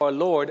our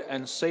Lord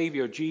and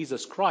Savior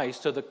Jesus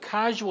Christ, to the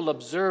casual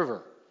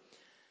observer,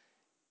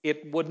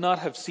 it would not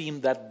have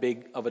seemed that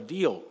big of a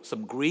deal.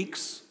 Some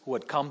Greeks who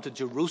had come to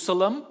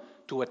Jerusalem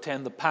to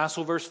attend the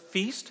Passover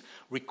feast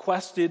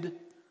requested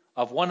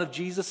of one of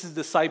Jesus'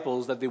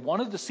 disciples that they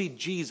wanted to see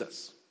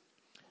Jesus.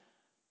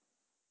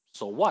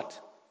 So what?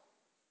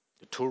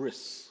 The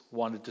tourists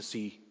wanted to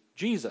see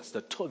Jesus,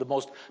 the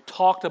most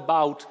talked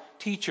about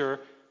teacher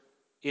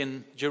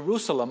in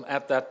Jerusalem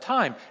at that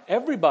time.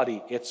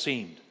 Everybody, it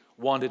seemed,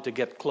 wanted to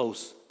get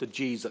close to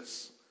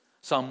Jesus.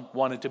 Some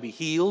wanted to be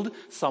healed.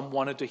 Some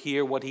wanted to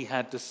hear what he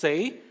had to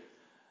say.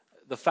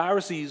 The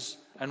Pharisees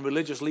and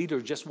religious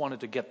leaders just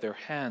wanted to get their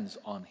hands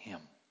on him.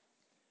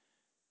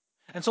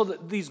 And so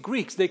these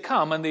Greeks, they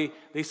come and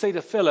they say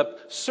to Philip,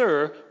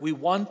 "Sir, we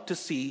want to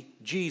see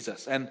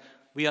Jesus." And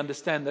we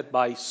understand that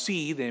by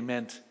see, they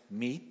meant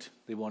meet.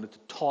 They wanted to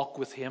talk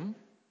with him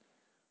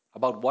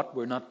about what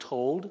we're not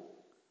told.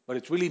 But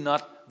it's really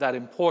not that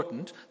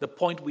important. The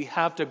point we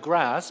have to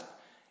grasp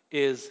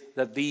is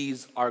that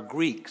these are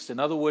Greeks. In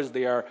other words,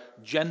 they are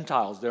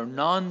Gentiles. They're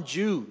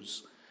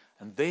non-Jews.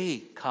 And they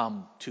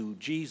come to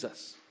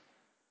Jesus.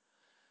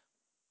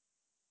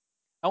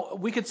 Now,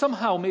 we could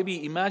somehow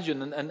maybe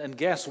imagine and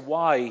guess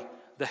why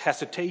the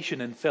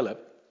hesitation in Philip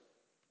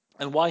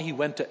and why he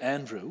went to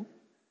Andrew.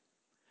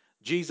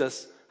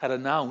 Jesus had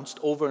announced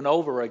over and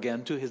over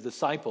again to his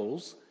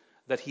disciples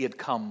that he had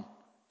come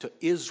to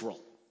Israel.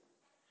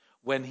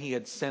 When he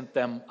had sent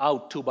them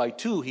out 2 by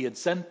 2, he had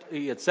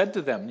said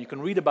to them, you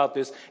can read about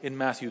this in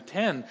Matthew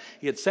 10,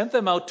 he had sent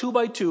them out 2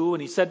 by 2,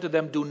 and he said to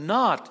them, "Do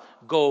not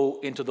go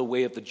into the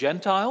way of the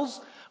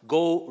Gentiles,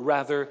 go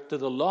rather to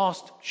the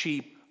lost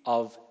sheep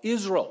of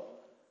Israel."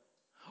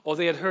 Or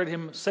they had heard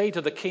him say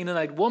to the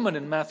Canaanite woman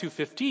in Matthew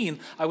 15,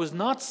 "I was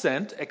not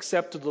sent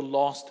except to the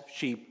lost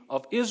sheep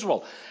of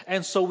Israel."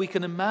 And so we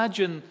can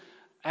imagine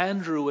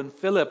Andrew and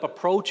Philip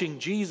approaching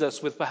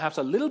Jesus with perhaps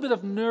a little bit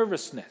of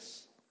nervousness.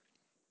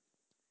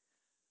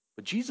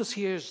 But Jesus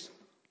hears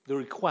the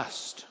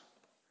request,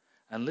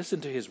 and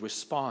listen to his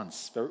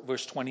response,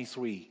 verse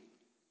 23.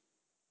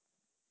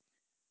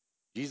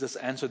 Jesus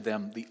answered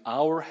them, "The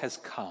hour has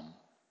come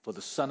for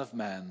the Son of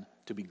Man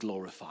to be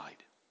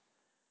glorified."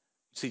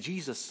 See,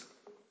 Jesus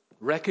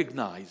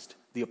recognized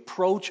the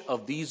approach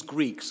of these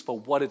Greeks for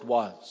what it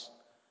was.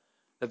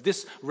 That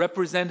this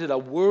represented a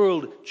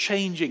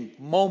world-changing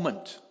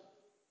moment.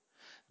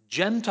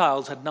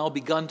 Gentiles had now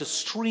begun to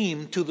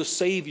stream to the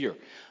Savior.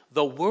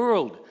 The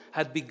world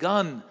had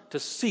begun to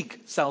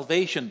seek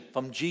salvation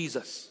from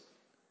Jesus.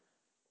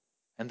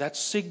 And that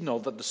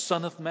signaled that the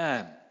Son of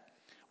Man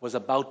was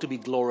about to be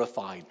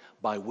glorified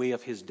by way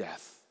of his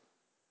death.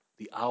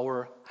 The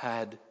hour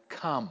had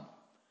come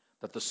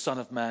that the Son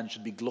of Man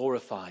should be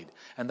glorified.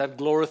 And that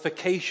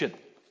glorification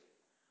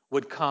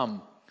would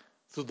come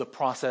through the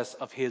process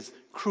of his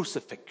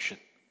crucifixion.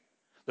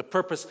 The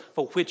purpose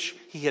for which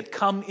he had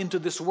come into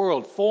this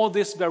world for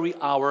this very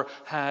hour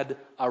had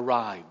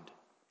arrived.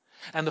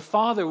 And the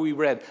Father, we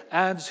read,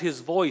 adds his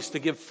voice to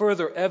give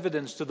further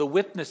evidence to the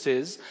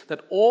witnesses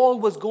that all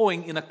was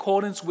going in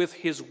accordance with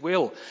his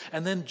will.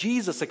 And then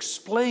Jesus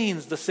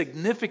explains the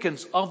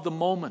significance of the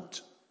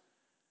moment.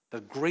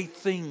 That great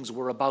things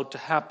were about to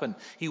happen.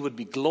 He would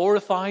be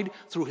glorified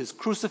through his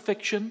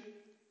crucifixion,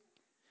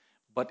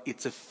 but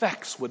its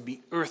effects would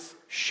be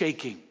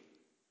earth-shaking.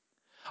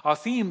 Our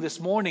theme this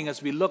morning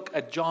as we look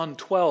at John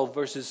 12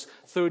 verses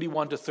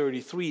 31 to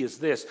 33 is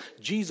this: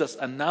 Jesus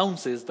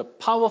announces the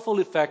powerful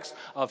effects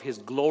of his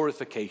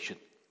glorification.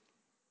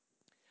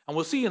 And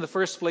we'll see in the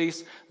first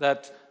place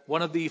that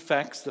one of the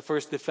effects, the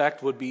first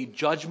effect, would be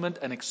judgment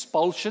and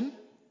expulsion.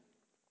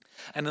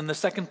 And in the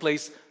second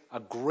place,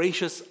 a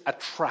gracious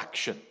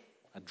attraction,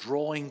 a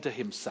drawing to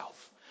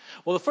himself.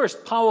 Well, the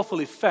first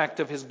powerful effect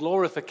of his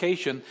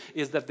glorification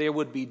is that there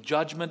would be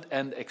judgment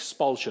and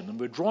expulsion. And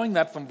we're drawing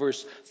that from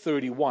verse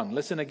 31.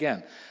 Listen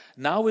again.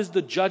 "Now is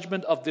the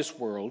judgment of this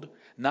world.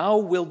 Now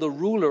will the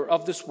ruler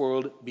of this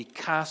world be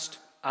cast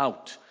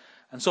out."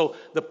 And so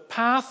the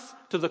path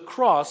to the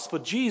cross for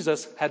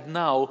Jesus had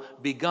now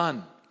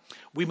begun.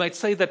 We might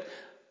say that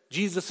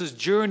Jesus'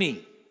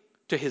 journey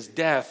to his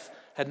death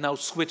had now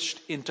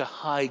switched into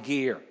high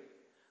gear.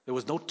 There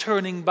was no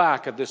turning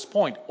back at this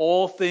point.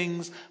 All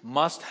things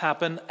must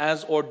happen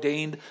as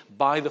ordained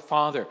by the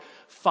Father.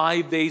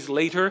 5 days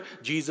later,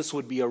 Jesus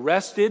would be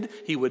arrested,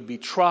 he would be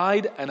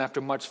tried, and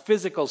after much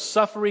physical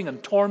suffering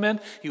and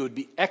torment, he would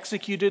be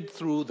executed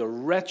through the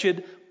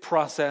wretched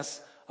process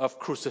of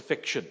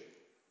crucifixion.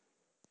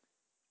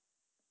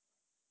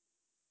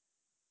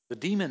 The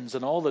demons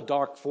and all the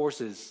dark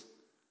forces,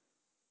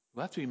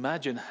 you have to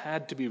imagine,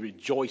 had to be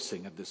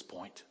rejoicing at this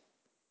point.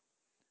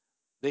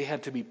 They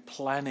had to be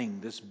planning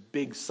this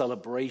big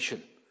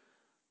celebration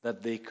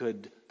that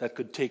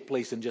could take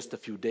place in just a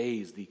few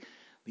days. The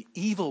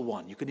evil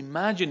one, you can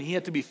imagine he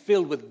had to be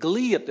filled with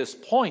glee at this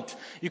point.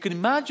 You can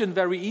imagine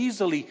very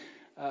easily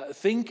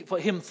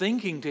him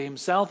thinking to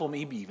himself, or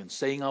maybe even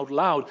saying out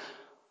loud,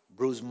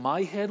 "Bruise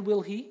my head,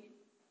 will he?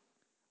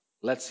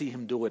 Let's see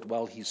him do it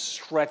while he's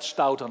stretched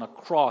out on a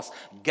cross,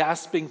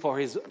 gasping for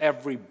his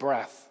every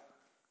breath."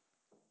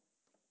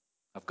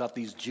 I've got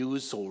these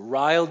Jews so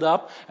riled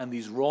up and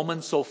these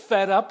Romans so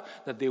fed up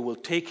that they will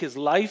take his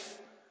life,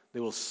 they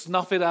will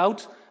snuff it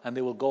out, and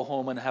they will go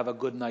home and have a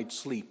good night's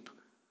sleep.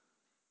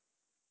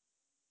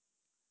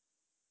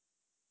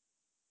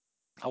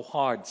 How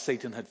hard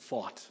Satan had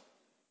fought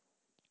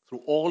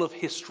through all of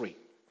history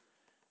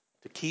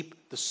to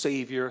keep the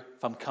Savior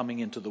from coming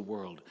into the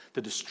world,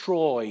 to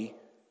destroy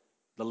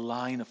the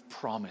line of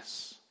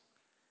promise.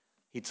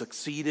 He'd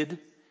succeeded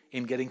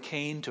in getting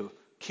Cain to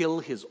kill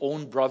his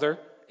own brother,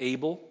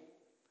 Abel.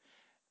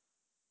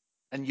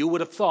 And you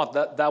would have thought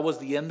that that was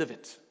the end of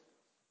it.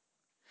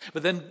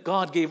 But then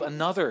God gave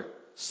another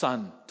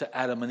son to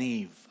Adam and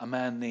Eve, a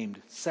man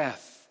named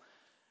Seth.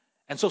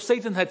 And so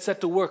Satan had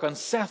set to work on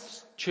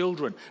Seth's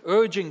children,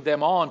 urging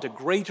them on to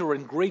greater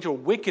and greater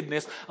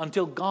wickedness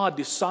until God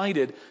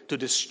decided to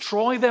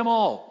destroy them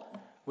all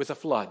with a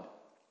flood.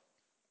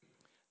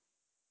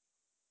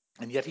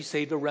 And yet he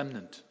saved a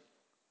remnant,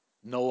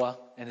 Noah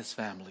and his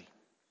family.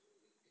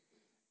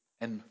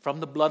 And from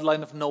the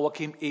bloodline of Noah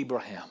came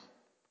Abraham.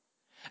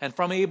 And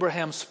from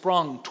Abraham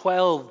sprung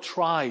 12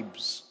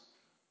 tribes.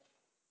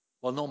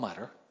 Well, no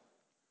matter.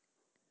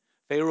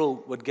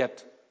 Satan would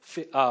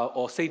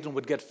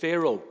get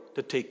Pharaoh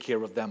to take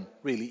care of them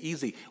really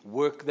easy.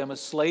 Work them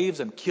as slaves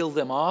and kill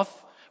them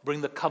off.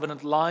 Bring the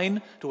covenant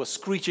line to a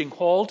screeching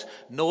halt.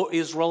 No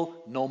Israel,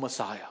 no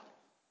Messiah.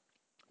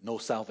 No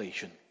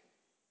salvation.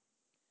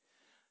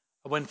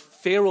 When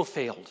Pharaoh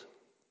failed,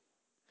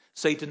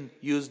 Satan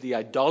used the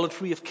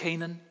idolatry of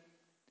Canaan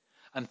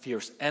and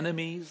fierce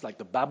enemies like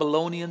the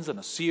Babylonians and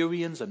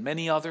Assyrians and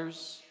many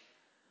others.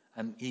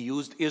 And he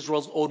used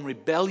Israel's own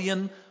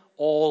rebellion.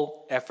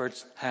 All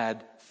efforts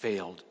had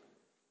failed.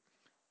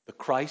 The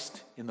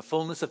Christ, in the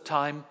fullness of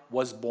time,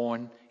 was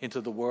born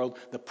into the world.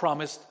 The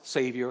promised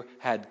Savior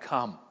had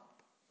come.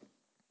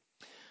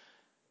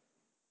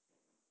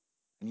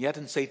 And yet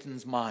in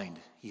Satan's mind,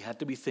 he had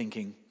to be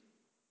thinking,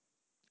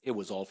 it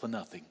was all for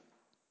nothing.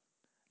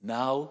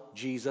 Now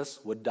Jesus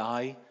would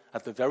die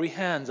at the very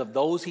hands of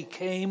those he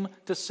came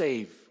to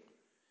save.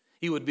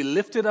 He would be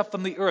lifted up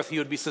from the earth. He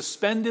would be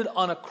suspended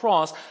on a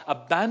cross,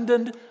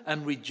 abandoned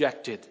and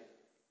rejected.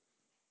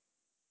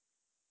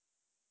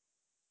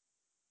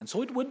 And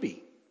so it would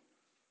be.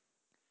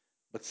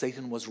 But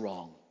Satan was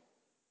wrong.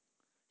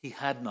 He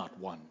had not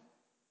won.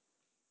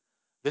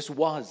 This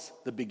was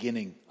the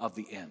beginning of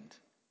the end.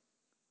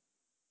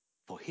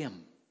 For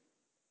him.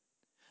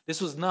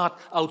 This was not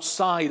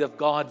outside of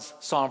God's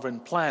sovereign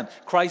plan.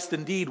 Christ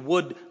indeed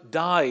would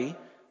die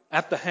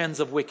at the hands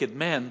of wicked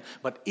men,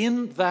 but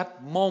in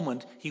that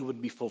moment he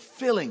would be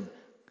fulfilling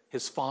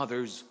his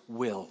Father's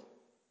will.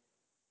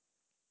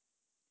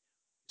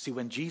 See,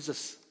 when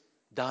Jesus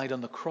died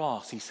on the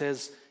cross, he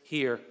says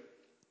here,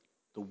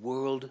 the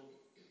world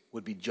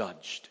would be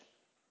judged.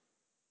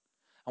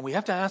 And we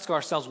have to ask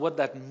ourselves what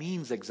that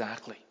means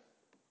exactly.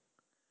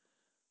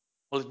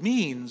 Well, it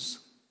means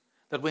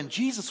that when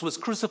Jesus was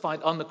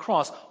crucified on the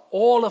cross,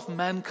 all of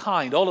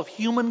mankind, all of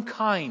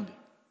humankind,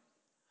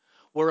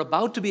 were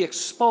about to be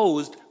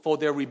exposed for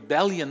their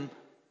rebellion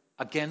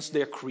against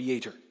their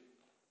Creator.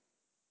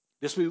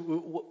 This,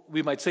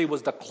 we might say,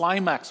 was the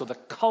climax or the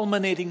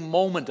culminating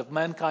moment of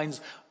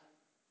mankind's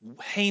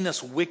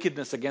heinous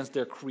wickedness against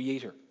their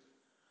Creator.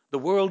 The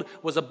world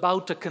was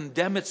about to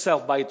condemn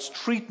itself by its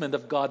treatment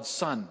of God's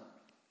Son.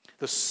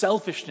 The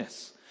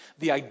selfishness,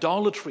 the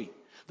idolatry,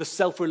 the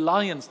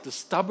self-reliance, the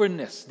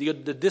stubbornness, the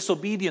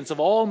disobedience of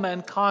all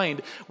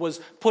mankind was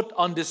put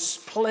on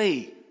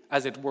display,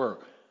 as it were,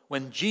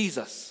 when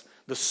Jesus,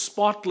 the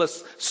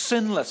spotless,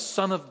 sinless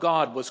Son of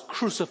God, was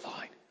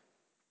crucified.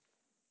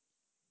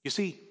 You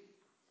see,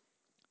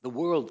 the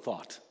world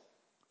thought,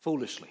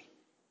 foolishly,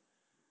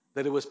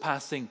 that it was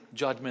passing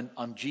judgment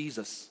on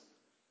Jesus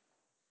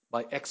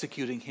by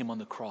executing him on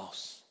the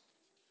cross.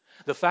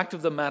 The fact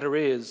of the matter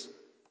is,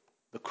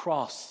 the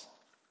cross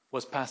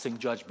was passing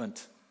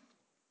judgment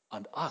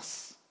on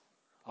us,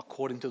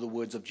 according to the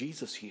words of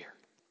Jesus here.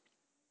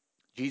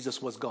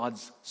 Jesus was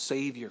God's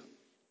Savior.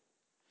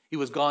 He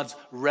was God's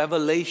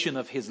revelation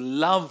of his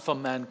love for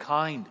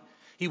mankind.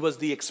 He was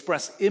the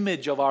express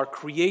image of our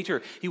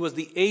Creator. He was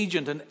the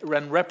agent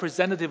and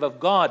representative of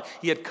God.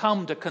 He had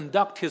come to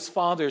conduct his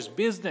Father's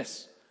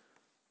business.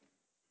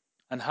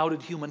 And how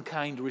did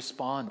humankind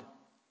respond?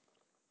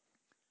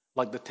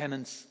 Like the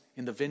tenants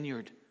in the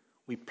vineyard,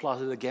 we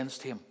plotted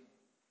against him,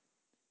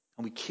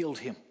 and we killed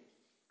him,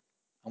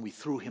 and we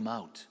threw him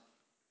out.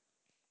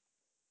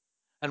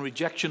 And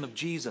rejection of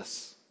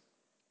Jesus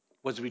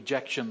was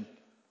rejection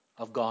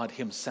of God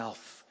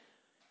himself.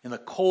 In the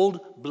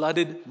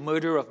cold-blooded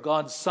murder of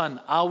God's Son,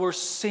 our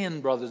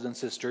sin, brothers and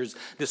sisters,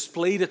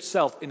 displayed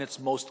itself in its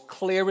most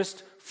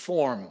clearest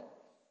form.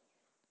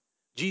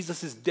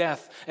 Jesus'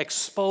 death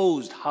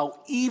exposed how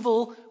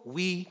evil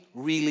we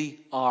really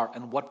are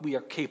and what we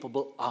are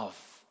capable of.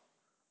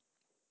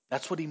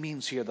 That's what he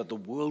means here, that the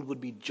world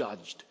would be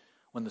judged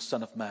when the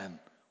Son of Man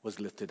was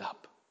lifted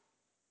up.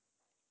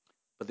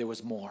 But there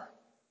was more.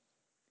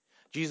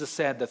 Jesus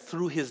said that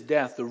through his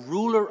death, the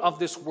ruler of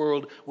this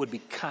world would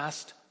be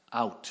cast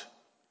out.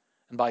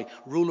 And by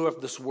ruler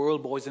of this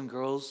world, boys and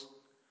girls,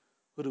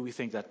 Who do we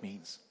think that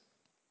means?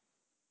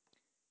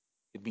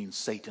 It means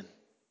Satan,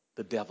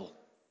 the devil.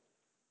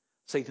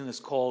 Satan is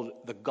called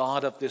the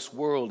god of this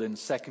world in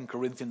 2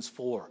 Corinthians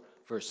 4,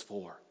 verse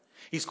 4.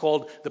 He's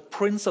called the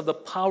prince of the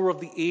power of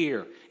the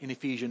air in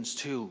Ephesians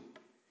 2.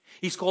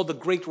 He's called the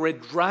great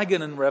red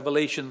dragon in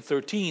Revelation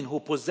 13, who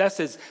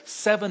possesses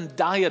 7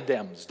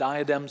 diadems.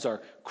 Diadems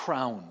are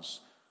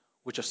crowns,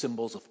 which are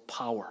symbols of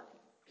power.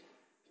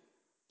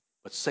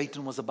 But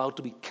Satan was about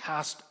to be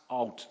cast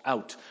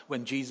out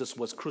when Jesus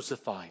was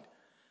crucified.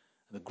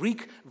 The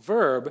Greek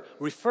verb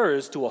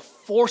refers to a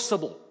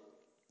forcible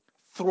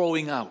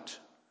throwing out,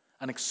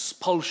 an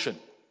expulsion,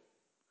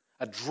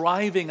 a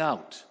driving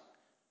out.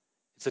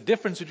 It's a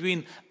difference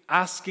between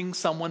asking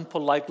someone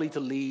politely to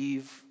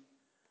leave,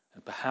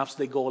 and perhaps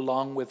they go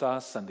along with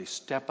us and they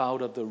step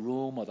out of the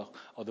room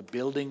or the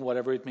building,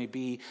 whatever it may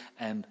be,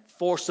 and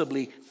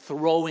forcibly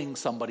throwing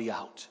somebody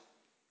out.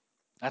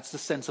 That's the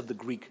sense of the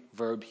Greek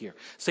verb here.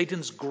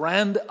 Satan's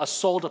grand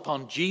assault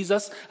upon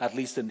Jesus, at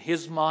least in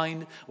his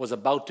mind, was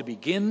about to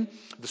begin.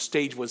 The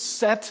stage was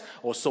set,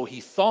 or so he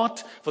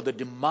thought, for the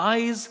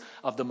demise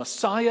of the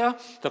Messiah,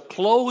 to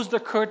close the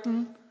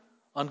curtain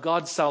on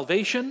God's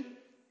salvation.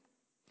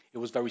 It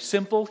was very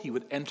simple. He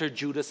would enter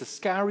Judas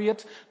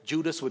Iscariot.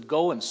 Judas would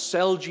go and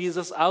sell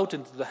Jesus out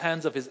into the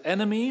hands of his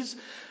enemies.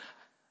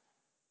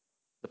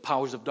 The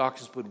powers of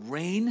darkness would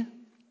reign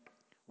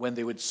when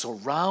they would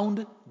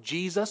surround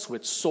Jesus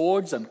with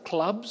swords and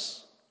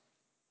clubs.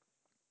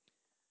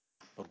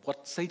 But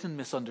what Satan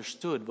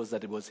misunderstood was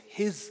that it was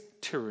his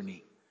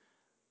tyranny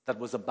that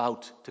was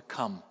about to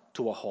come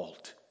to a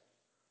halt.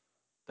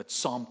 That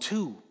Psalm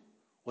 2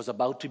 was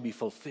about to be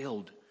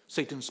fulfilled.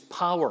 Satan's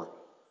power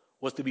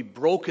was to be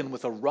broken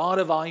with a rod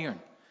of iron,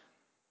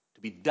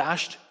 to be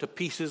dashed to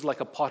pieces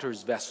like a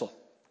potter's vessel.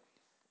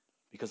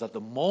 Because at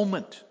the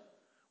moment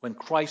when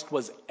Christ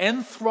was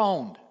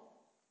enthroned,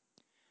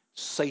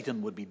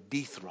 Satan would be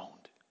dethroned.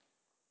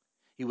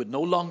 He would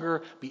no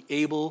longer be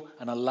able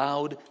and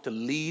allowed to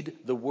lead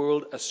the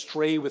world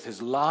astray with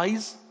his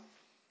lies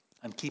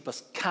and keep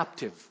us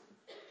captive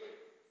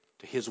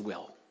to his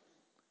will.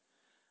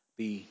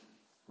 The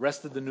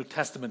rest of the New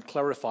Testament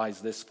clarifies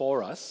this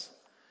for us.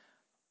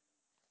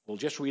 We'll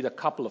just read a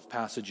couple of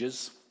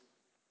passages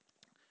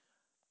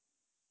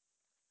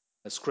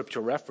as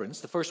scripture reference.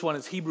 The first one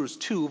is Hebrews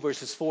 2,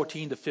 verses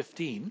 14 to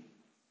 15.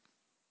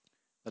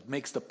 That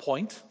makes the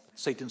point.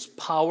 Satan's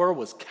power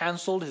was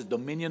canceled. His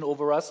dominion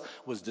over us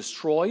was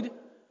destroyed.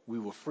 We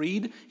were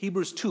freed.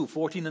 Hebrews 2,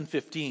 14 and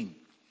 15.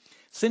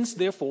 Since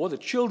therefore the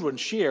children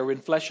share in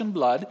flesh and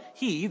blood,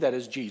 he, that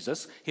is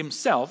Jesus,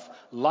 himself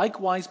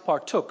likewise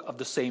partook of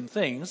the same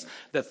things,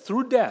 that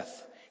through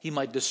death he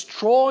might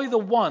destroy the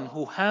one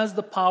who has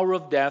the power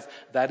of death,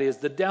 that is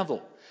the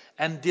devil,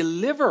 and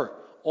deliver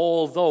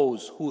all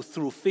those who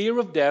through fear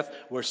of death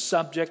were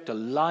subject to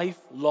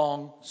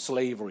lifelong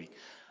slavery.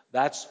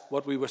 That's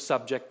what we were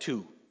subject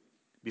to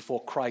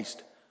before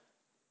Christ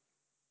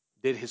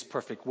did his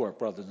perfect work,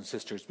 brothers and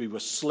sisters. We were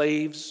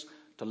slaves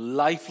to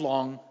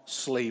lifelong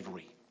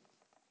slavery.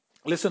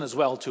 Listen as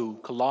well to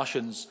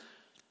Colossians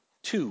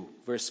 2,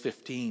 verse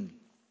 15.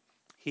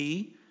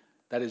 He,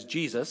 that is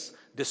Jesus,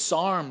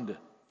 disarmed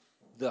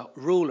the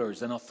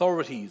rulers and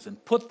authorities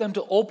and put them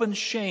to open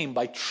shame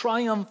by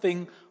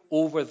triumphing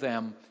over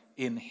them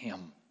in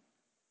him.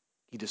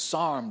 He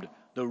disarmed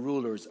the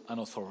rulers and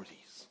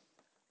authorities.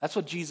 That's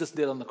what Jesus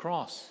did on the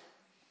cross.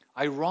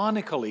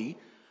 Ironically,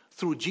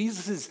 through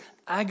Jesus'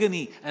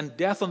 agony and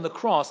death on the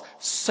cross,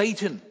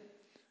 Satan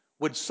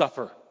would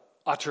suffer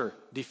utter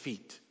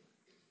defeat.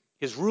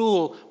 His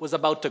rule was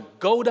about to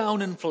go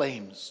down in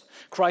flames.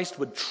 Christ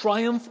would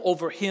triumph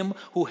over him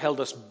who held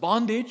us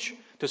bondage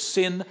to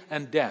sin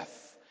and death.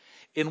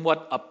 In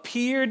what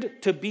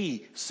appeared to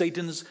be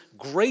Satan's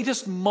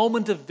greatest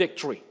moment of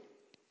victory,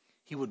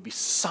 he would be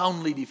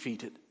soundly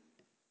defeated.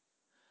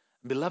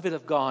 Beloved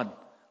of God,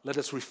 let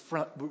us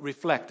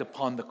reflect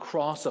upon the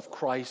cross of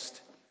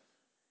Christ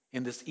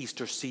in this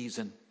Easter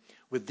season.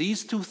 With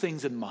these two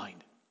things in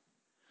mind,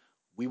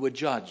 we were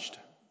judged,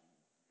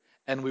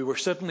 and we were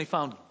certainly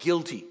found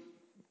guilty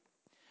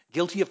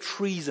of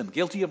treason,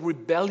 guilty of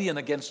rebellion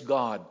against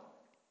God.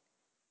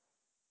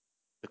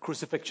 The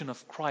crucifixion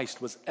of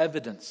Christ was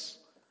evidence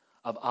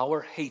of our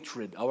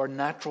hatred, our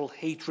natural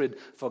hatred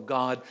for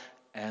God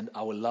and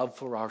our love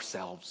for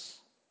ourselves.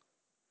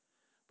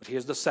 But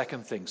here's the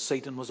second thing.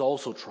 Satan was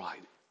also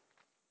tried,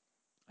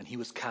 and he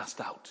was cast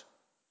out.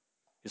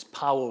 His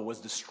power was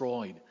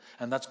destroyed.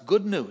 And that's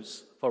good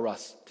news for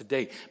us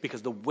today,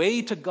 because the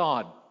way to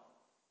God,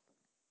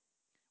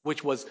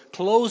 which was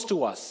closed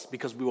to us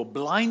because we were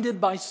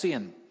blinded by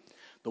sin,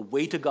 the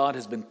way to God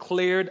has been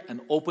cleared and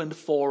opened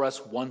for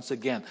us once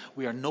again.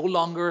 We are no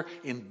longer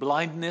in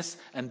blindness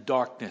and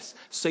darkness.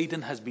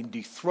 Satan has been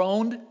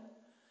dethroned,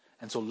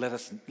 and so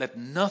let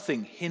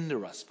nothing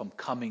hinder us from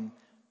coming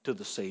to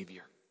the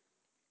Savior.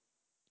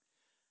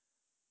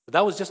 But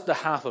that was just the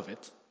half of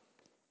it.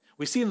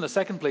 We see in the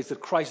second place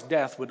that Christ's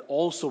death would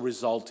also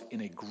result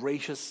in a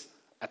gracious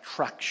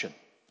attraction.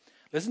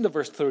 Listen to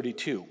verse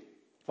 32,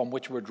 from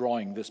which we're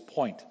drawing this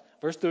point.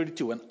 Verse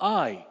 32, and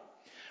I,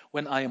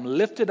 when I am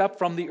lifted up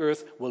from the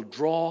earth, will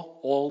draw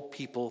all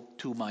people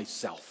to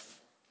myself.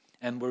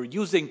 And we're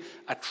using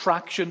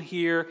attraction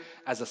here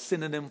as a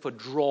synonym for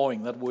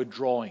drawing, that word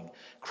drawing.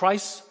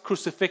 Christ's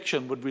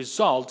crucifixion would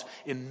result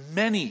in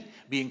many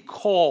being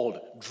called,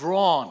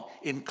 drawn,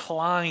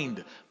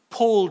 inclined,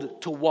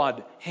 pulled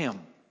toward him.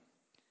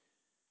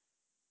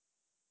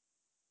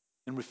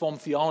 In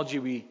Reformed theology,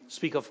 we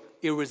speak of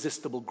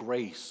irresistible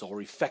grace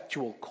or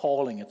effectual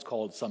calling, it's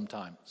called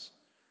sometimes.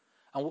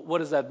 And what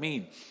does that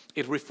mean?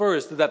 It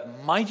refers to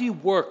that mighty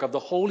work of the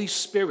Holy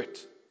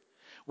Spirit,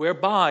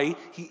 whereby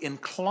he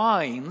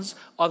inclines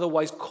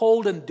otherwise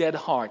cold and dead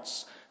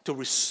hearts to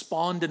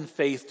respond in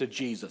faith to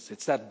Jesus.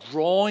 It's that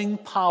drawing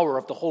power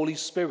of the Holy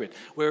Spirit,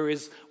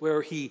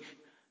 where he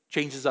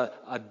changes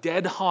a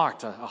dead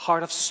heart, a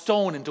heart of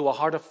stone, into a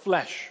heart of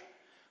flesh,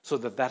 so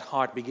that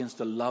heart begins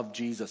to love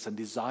Jesus and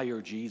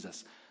desire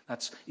Jesus.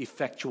 That's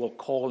effectual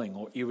calling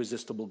or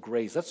irresistible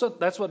grace.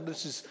 That's what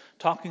this is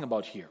talking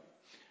about here.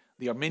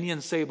 The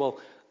Arminians say, well,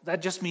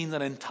 that just means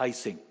an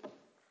enticing,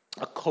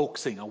 a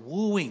coaxing, a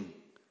wooing.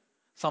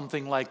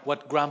 Something like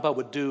what Grandpa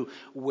would do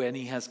when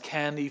he has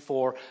candy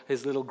for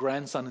his little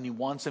grandson and he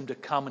wants him to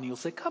come, and he'll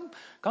say,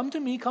 come to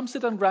me, come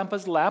sit on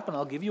Grandpa's lap and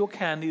I'll give you a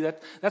candy.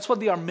 That's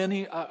what the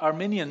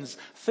Arminians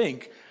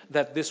think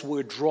that this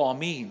word draw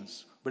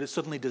means. But it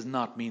certainly does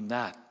not mean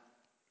that.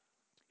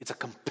 It's a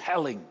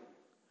compelling,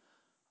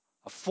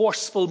 a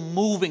forceful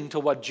moving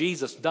toward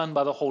Jesus done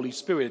by the Holy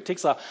Spirit. It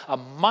takes a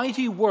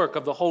mighty work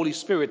of the Holy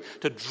Spirit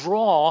to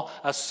draw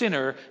a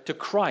sinner to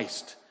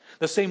Christ.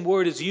 The same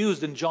word is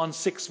used in John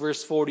 6,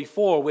 verse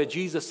 44, where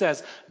Jesus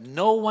says,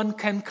 no one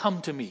can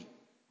come to me.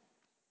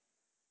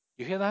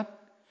 You hear that?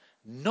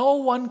 No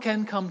one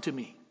can come to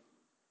me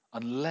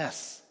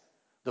unless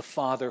the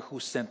Father who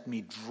sent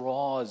me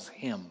draws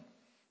him.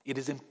 It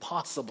is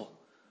impossible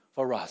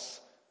for us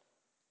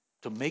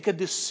to make a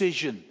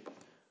decision,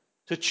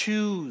 to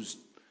choose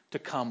to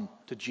come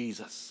to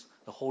Jesus.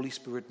 The Holy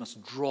Spirit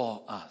must draw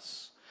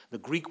us. The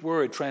Greek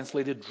word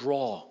translated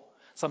draw,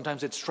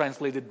 sometimes it's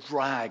translated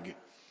drag.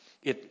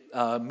 It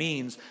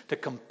means to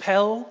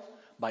compel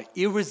by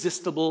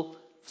irresistible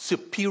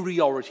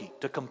superiority.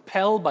 To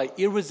compel by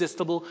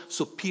irresistible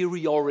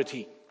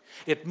superiority.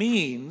 It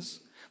means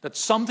that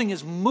something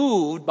is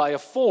moved by a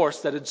force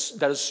that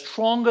is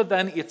stronger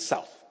than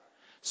itself.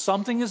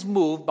 Something is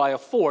moved by a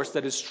force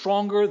that is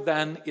stronger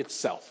than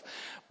itself.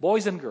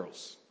 Boys and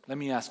girls, let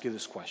me ask you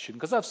this question,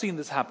 because I've seen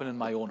this happen in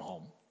my own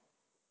home.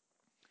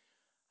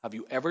 Have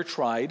you ever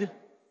tried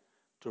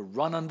to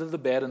run under the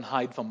bed and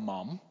hide from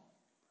Mom?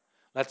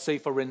 Let's say,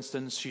 for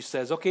instance, she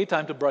says, okay,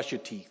 time to brush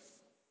your teeth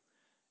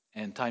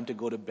and time to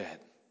go to bed.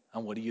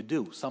 And what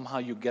do? Somehow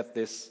you get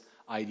this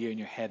idea in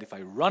your head, if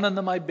I run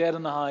under my bed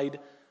and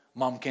hide,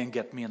 Mom can't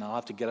get me and I'll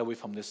have to get away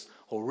from this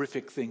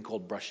horrific thing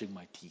called brushing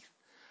my teeth.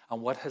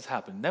 And what has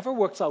happened? Never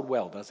works out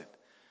well, does it?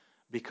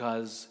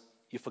 Because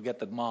you forget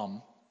that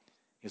Mom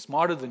is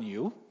smarter than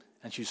you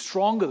and she's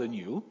stronger than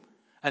you,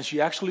 and she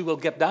actually will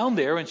get down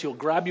there and she'll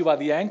grab you by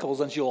the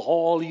ankles and she'll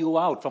haul you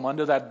out from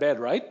under that bed,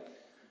 right?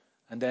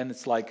 And then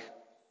it's like,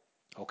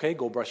 okay,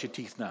 go brush your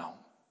teeth now,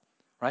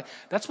 right?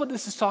 That's what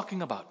this is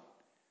talking about.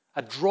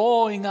 A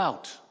drawing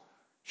out.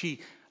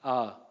 She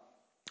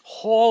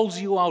hauls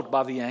you out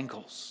by the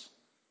ankles.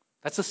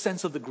 That's the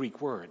sense of the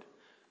Greek word.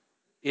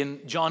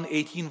 In John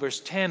 18, verse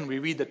 10, we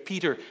read that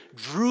Peter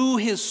drew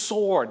his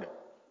sword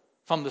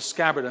from the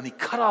scabbard and he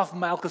cut off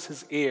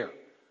Malchus's ear.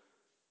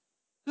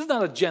 This is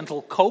not a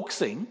gentle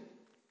coaxing.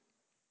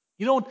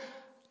 You don't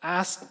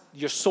ask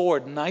your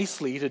sword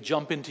nicely to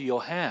jump into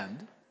your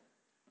hand.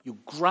 You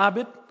grab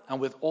it, and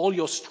with all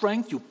your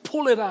strength, you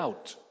pull it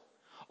out.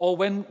 Or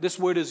when this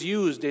word is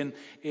used in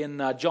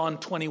John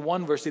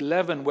 21, verse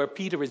 11, where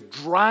Peter is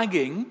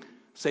dragging,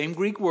 same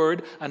Greek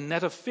word, a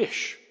net of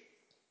fish.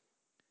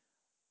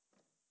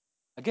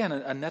 Again,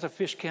 a net of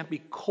fish can't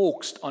be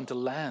coaxed onto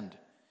land.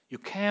 You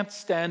can't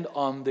stand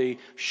on the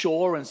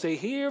shore and say,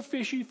 here,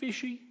 fishy,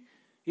 fishy.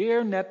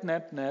 Here, net,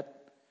 net, net.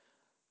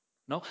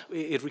 No,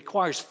 it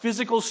requires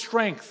physical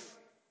strength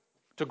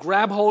to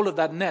grab hold of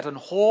that net and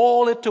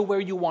haul it to where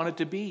you want it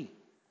to be.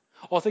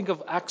 Or think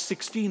of Acts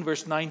 16,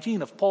 verse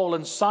 19, of Paul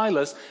and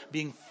Silas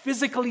being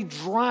physically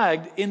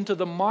dragged into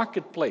the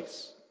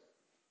marketplace.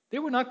 They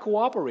were not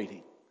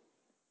cooperating.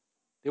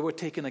 They were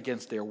taken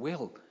against their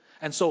will.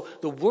 And so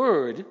the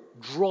word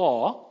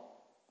draw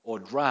or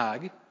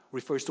drag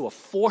refers to a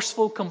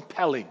forceful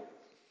compelling.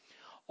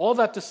 All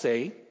that to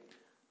say,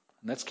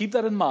 and let's keep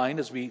that in mind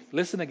as we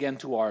listen again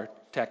to our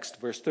text,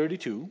 verse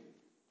 32.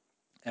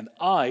 And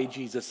I,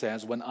 Jesus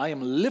says, when I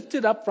am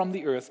lifted up from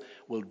the earth,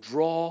 will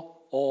draw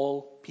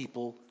all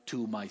people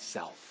to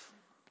myself.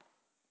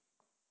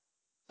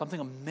 Something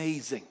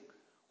amazing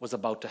was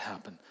about to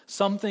happen.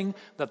 Something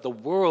that the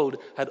world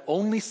had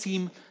only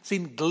seen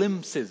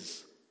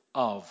glimpses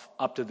of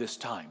up to this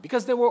time.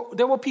 Because there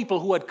were people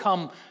who had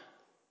come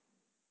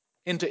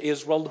into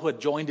Israel, who had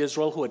joined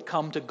Israel, who had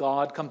come to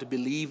God, come to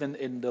believe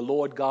in the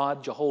Lord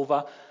God,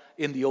 Jehovah,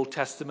 in the Old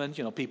Testament.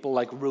 You know, people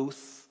like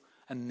Ruth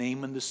and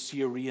Naaman the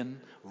Syrian,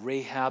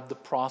 Rahab the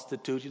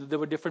prostitute. There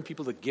were different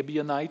people, the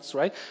Gibeonites,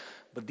 right?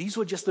 But these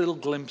were just little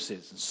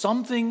glimpses.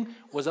 Something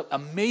was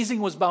amazing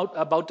was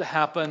about to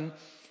happen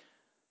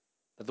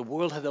that the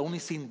world had only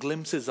seen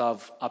glimpses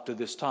of up to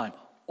this time.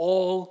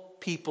 All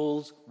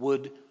peoples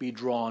would be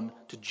drawn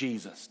to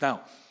Jesus.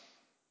 Now,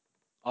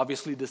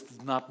 obviously this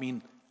does not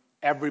mean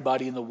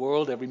everybody in the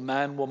world, every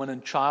man, woman,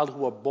 and child who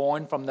were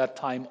born from that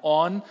time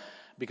on,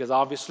 because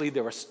obviously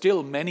there are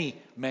still many,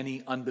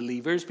 many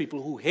unbelievers,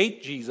 people who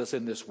hate Jesus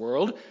in this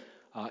world,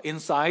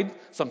 inside,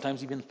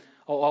 sometimes even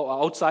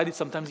outside,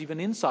 sometimes even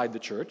inside the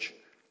church.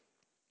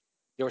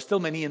 There are still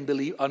many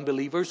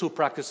unbelievers who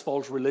practice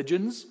false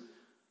religions,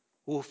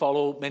 who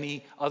follow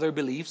many other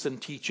beliefs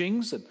and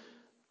teachings, and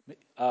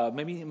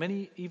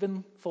many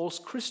even false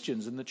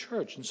Christians in the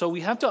church. And so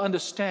we have to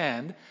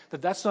understand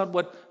that that's not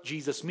what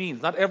Jesus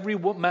means. Not every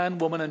man,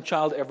 woman, and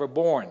child ever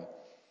born.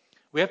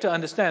 We have to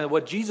understand that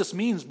what Jesus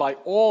means by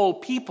all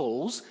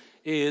peoples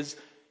is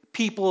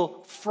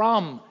people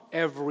from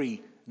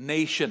every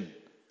nation,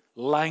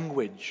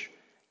 language,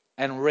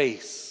 and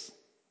race.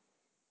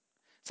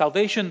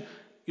 Salvation,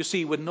 you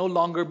see, would no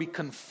longer be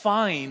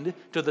confined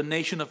to the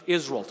nation of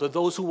Israel, to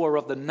those who were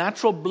of the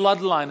natural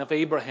bloodline of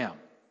Abraham.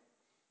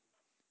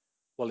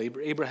 Well,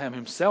 Abraham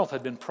himself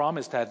had been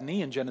promised, hadn't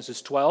he, in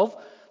Genesis 12,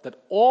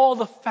 that all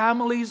the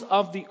families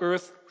of the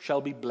earth shall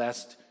be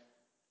blessed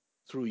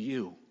through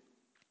you.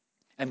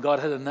 And God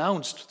had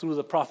announced through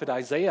the prophet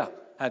Isaiah,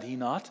 had he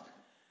not,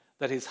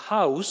 that his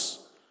house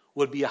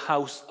would be a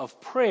house of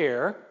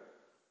prayer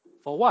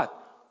for what?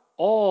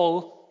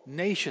 All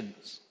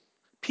nations,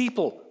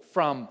 people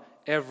from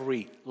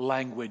every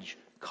language,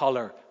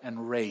 color,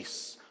 and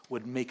race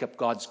would make up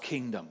God's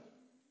kingdom.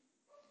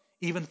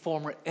 Even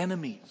former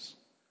enemies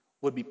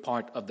would be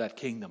part of that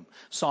kingdom.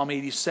 Psalm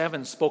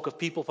 87 spoke of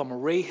people from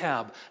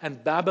Rahab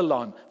and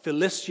Babylon,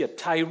 Philistia,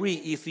 Tyre,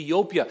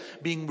 Ethiopia,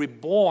 being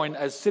reborn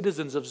as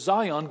citizens of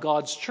Zion,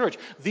 God's church.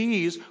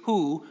 These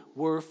who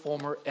were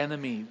former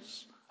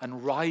enemies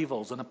and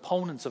rivals and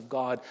opponents of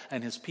God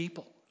and his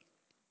people.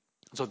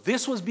 So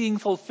this was being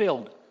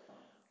fulfilled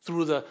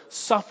through the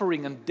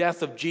suffering and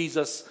death of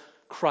Jesus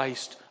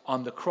Christ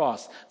on the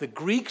cross. The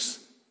Greeks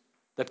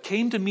that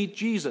came to meet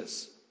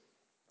Jesus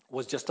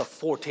was just a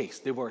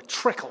foretaste. They were a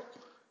trickle.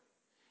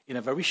 In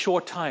a very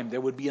short time,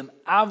 there would be an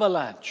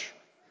avalanche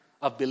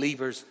of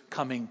believers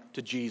coming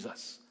to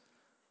Jesus.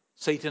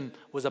 Satan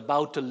was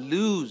about to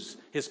lose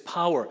his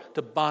power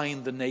to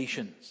bind the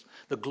nations.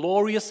 The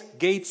glorious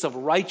gates of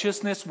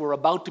righteousness were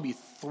about to be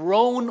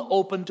thrown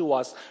open to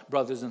us,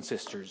 brothers and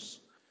sisters.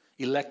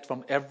 Elect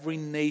from every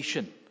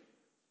nation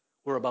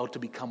were about to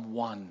become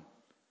one,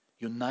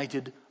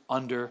 united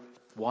under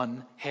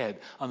one head.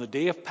 On the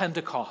day of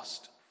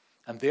Pentecost,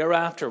 and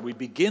thereafter, we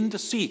begin to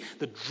see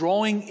the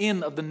drawing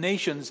in of the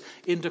nations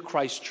into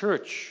Christ's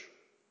church.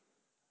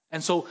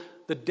 And so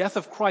the death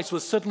of Christ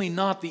was certainly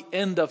not the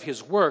end of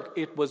his work.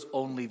 It was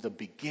only the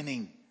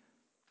beginning.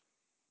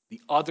 The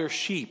other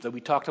sheep that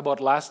we talked about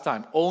last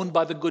time, owned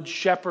by the good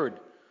shepherd,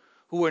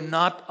 who were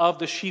not of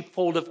the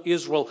sheepfold of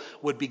Israel,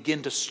 would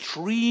begin to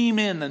stream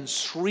in and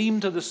stream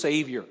to the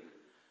Savior.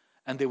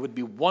 And there would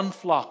be one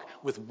flock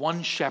with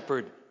one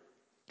shepherd,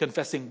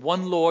 confessing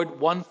one Lord,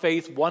 one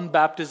faith, one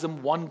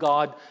baptism, one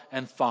God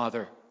and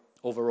Father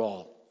over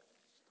all.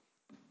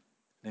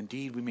 And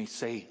indeed, we may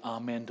say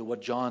amen to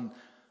what John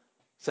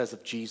says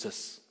of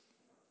Jesus,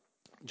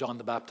 John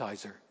the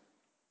Baptizer,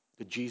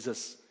 that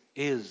Jesus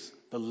is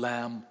the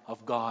Lamb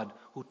of God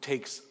who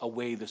takes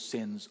away the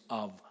sins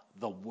of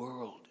the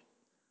world.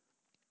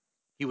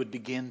 He would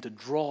begin to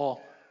draw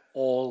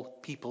all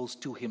peoples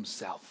to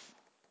himself.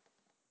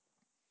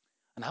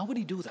 And how would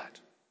he do that?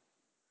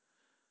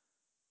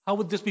 How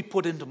would this be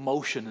put into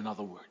motion, in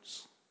other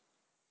words?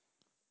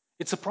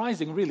 It's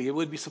surprising, really. It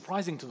would be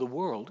surprising to the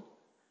world.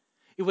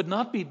 It would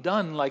not be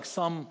done like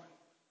some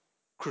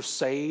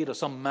crusade or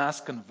some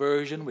mass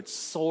conversion with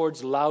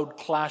swords loud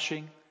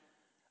clashing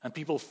and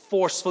people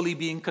forcefully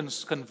being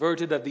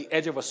converted at the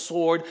edge of a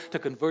sword to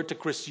convert to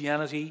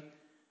Christianity,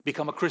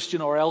 become a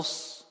Christian or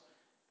else.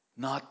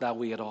 Not that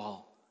way at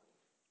all.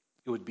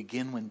 It would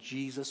begin when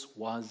Jesus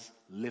was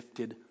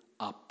lifted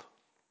up.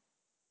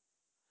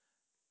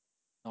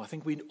 Now, I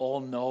think we all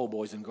know,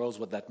 boys and girls,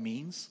 what that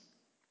means.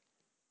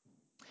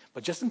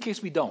 But just in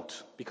case we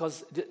don't,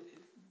 because there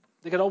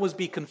could always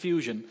be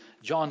confusion,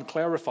 John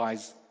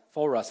clarifies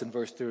for us in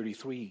verse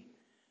 33.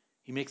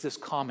 He makes this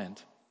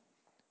comment.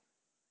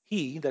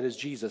 He, that is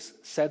Jesus,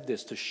 said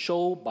this to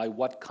show by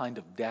what kind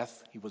of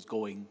death he was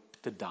going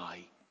to die.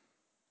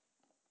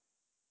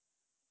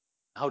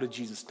 How did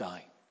Jesus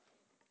die?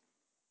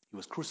 He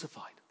was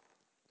crucified.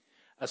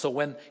 So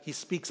when he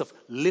speaks of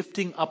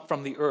lifting up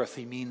from the earth,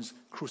 he means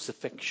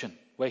crucifixion,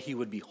 where he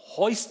would be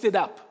hoisted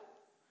up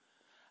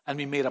and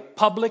be made a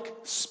public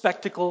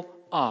spectacle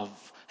of,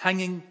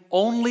 hanging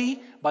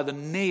only by the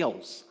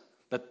nails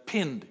that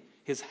pinned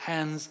his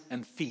hands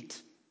and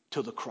feet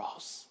to the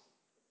cross.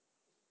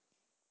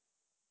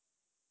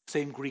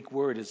 Same Greek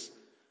word is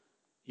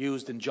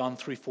used in John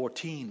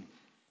 3:14,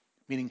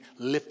 meaning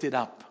lifted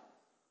up,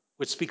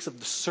 which speaks of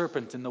the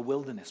serpent in the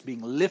wilderness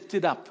being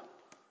lifted up,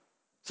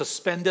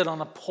 suspended on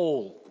a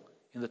pole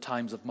in the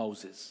times of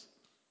Moses.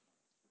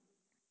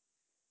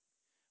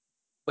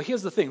 But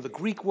here's the thing, the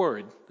Greek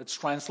word that's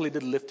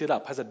translated lifted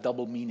up has a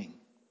double meaning.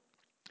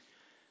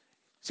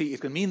 See,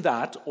 it can mean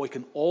that, or it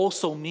can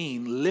also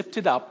mean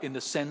lifted up in the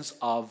sense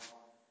of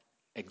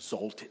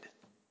exalted.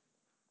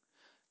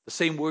 The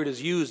same word is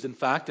used, in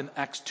fact, in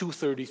Acts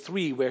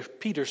 2:33, where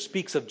Peter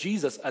speaks of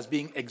Jesus as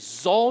being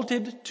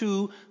exalted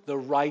to the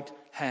right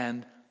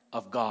hand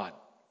of God.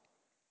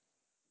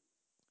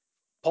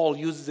 Paul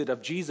uses it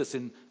of Jesus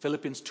in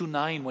Philippians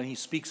 2:9 when he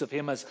speaks of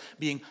him as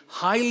being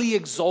highly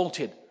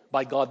exalted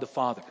by God the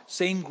Father.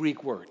 Same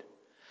Greek word.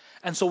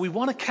 And so we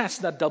want to catch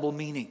that double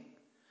meaning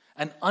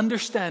and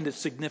understand its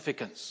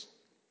significance.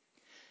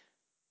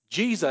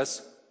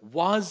 Jesus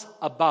was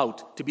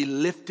about to be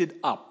lifted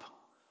up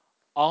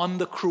on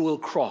the cruel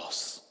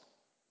cross.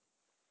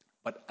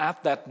 But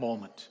at that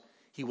moment,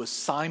 he was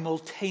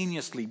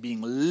simultaneously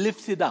being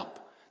lifted up,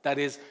 that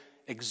is,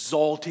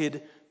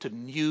 exalted to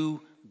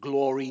new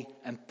glory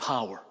and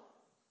power.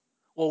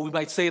 Or we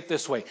might say it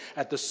this way,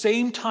 at the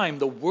same time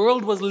the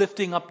world was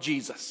lifting up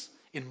Jesus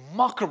in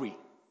mockery,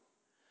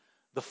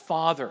 the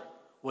Father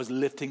was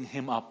lifting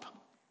him up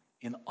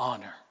in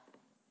honor.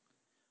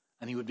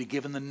 And he would be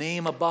given the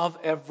name above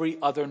every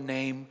other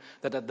name,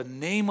 that at the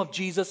name of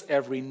Jesus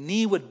every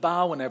knee would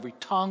bow and every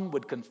tongue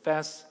would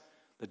confess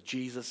that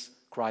Jesus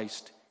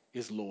Christ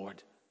is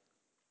Lord.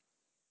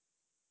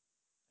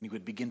 And he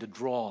would begin to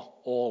draw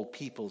all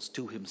peoples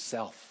to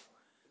himself.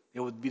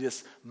 There would be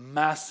this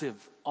massive,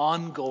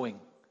 ongoing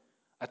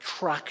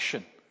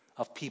attraction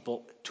of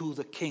people to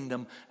the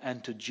kingdom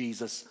and to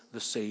Jesus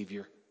the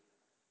Savior.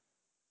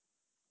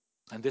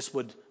 And this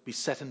would be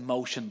set in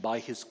motion by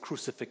his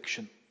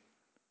crucifixion.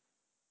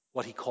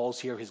 What he calls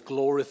here his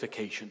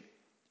glorification.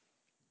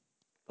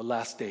 The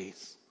last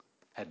days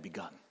had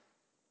begun.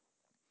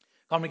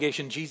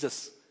 Congregation,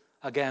 Jesus,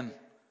 again,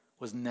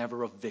 was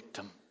never a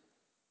victim.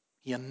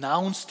 He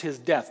announced his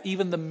death,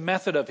 even the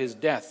method of his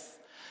death.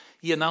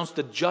 He announced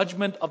the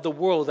judgment of the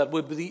world that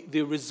would be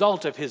the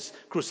result of his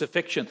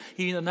crucifixion.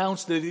 He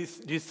announced the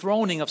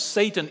dethroning of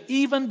Satan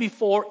even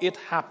before it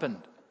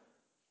happened.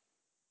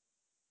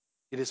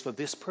 It is for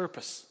this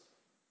purpose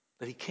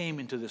that he came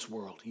into this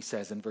world, he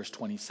says in verse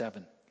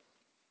 27.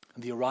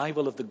 And the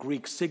arrival of the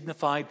Greeks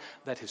signified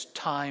that his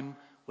time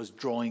was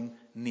drawing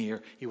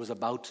near. He was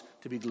about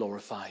to be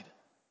glorified.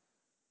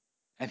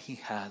 And he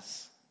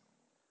has.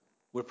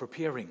 We're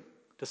preparing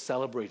to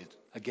celebrate it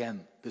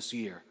again this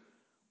year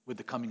with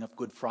the coming of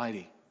Good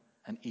Friday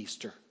and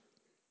Easter.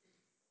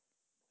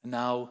 And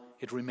now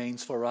it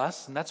remains for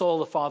us, and that's all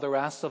the Father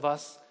asks of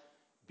us,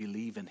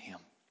 believe in him.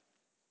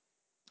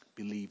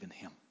 Believe in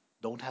him.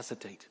 Don't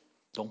hesitate.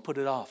 Don't put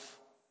it off.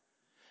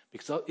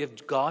 Because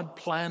if God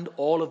planned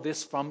all of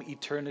this from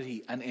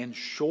eternity and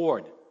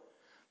ensured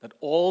that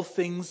all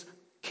things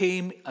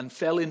came and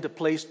fell into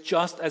place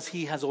just as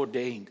he has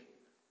ordained,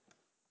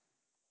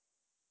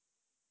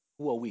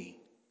 who are we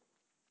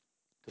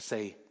to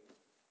say,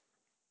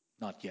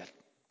 not yet?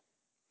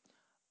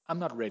 I'm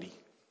not ready.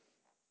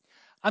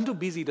 I'm too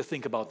busy to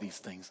think about these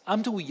things.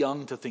 I'm too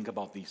young to think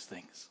about these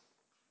things.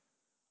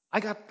 I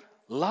got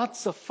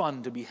lots of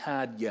fun to be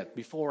had yet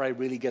before I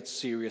really get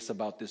serious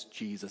about this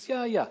Jesus.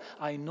 Yeah,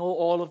 I know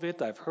all of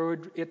it. I've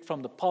heard it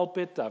from the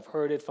pulpit. I've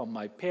heard it from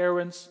my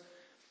parents.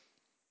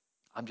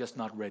 I'm just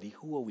not ready.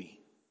 Who are we?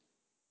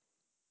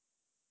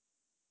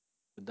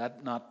 Would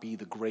that not be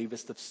the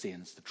gravest of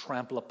sins, to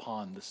trample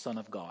upon the Son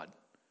of God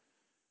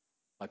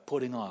by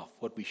putting off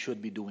what we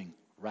should be doing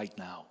right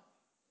now?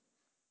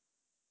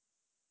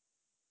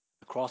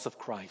 The cross of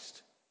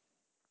Christ,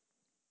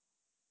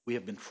 we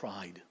have been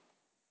tried.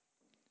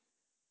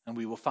 And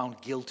we were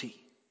found guilty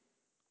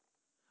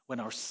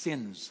when our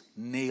sins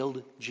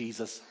nailed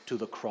Jesus to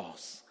the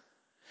cross.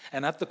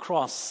 And at the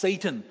cross,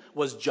 Satan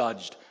was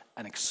judged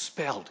and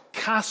expelled,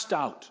 cast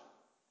out.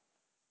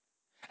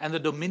 And the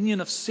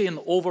dominion of sin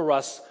over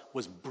us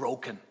was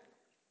broken.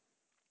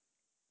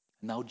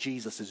 Now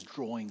Jesus is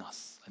drawing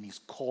us and he's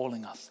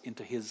calling us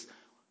into his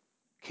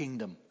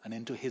kingdom and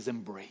into his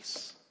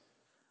embrace.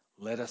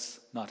 Let us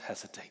not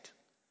hesitate.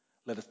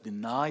 Let us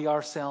deny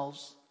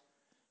ourselves,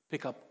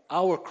 pick up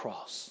our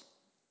cross,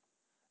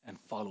 and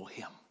follow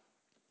him.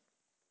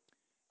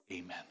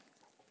 Amen.